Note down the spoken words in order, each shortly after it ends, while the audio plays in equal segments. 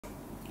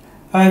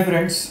Hi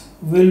friends,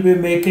 we'll be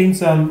making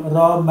some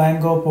raw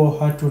mango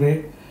poha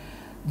today.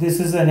 This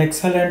is an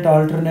excellent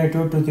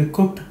alternative to the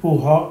cooked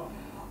poha.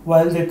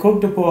 While the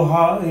cooked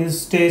poha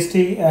is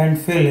tasty and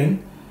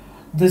filling,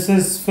 this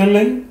is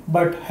filling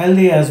but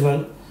healthy as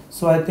well.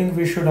 So I think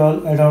we should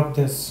all adopt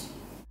this.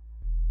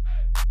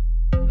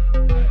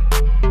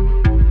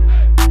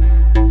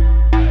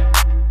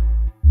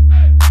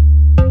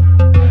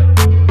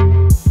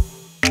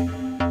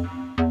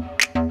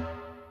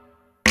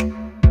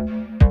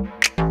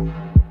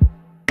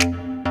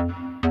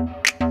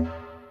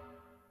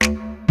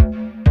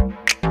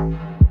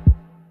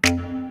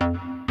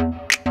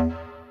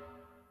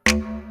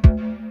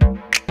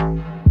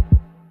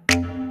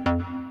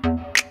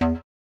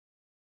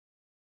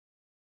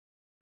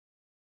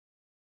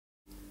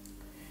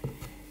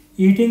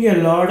 Eating a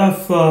lot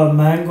of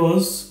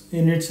mangoes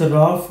in its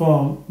raw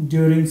form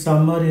during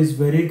summer is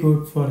very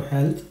good for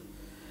health.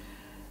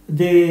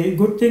 The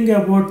good thing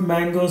about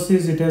mangoes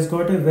is it has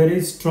got a very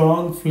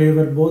strong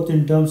flavor both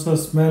in terms of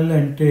smell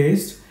and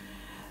taste,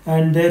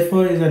 and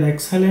therefore is an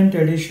excellent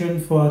addition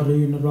for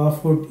raw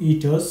food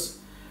eaters.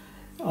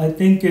 I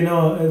think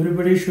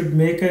everybody should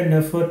make an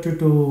effort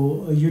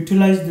to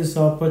utilize this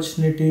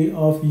opportunity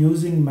of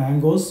using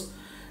mangoes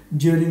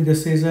during the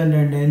season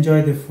and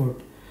enjoy the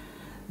food.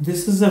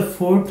 This is a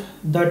food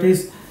that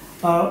is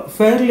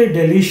fairly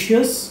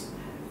delicious,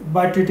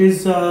 but it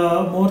is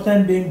more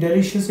than being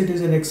delicious, it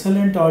is an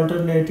excellent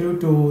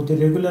alternative to the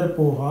regular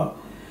poha,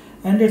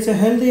 and it's a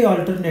healthy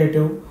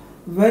alternative,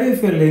 very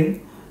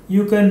filling.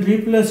 You can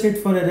replace it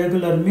for a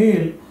regular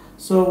meal,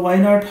 so why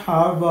not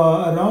have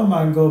a raw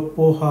mango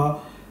poha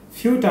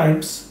few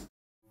times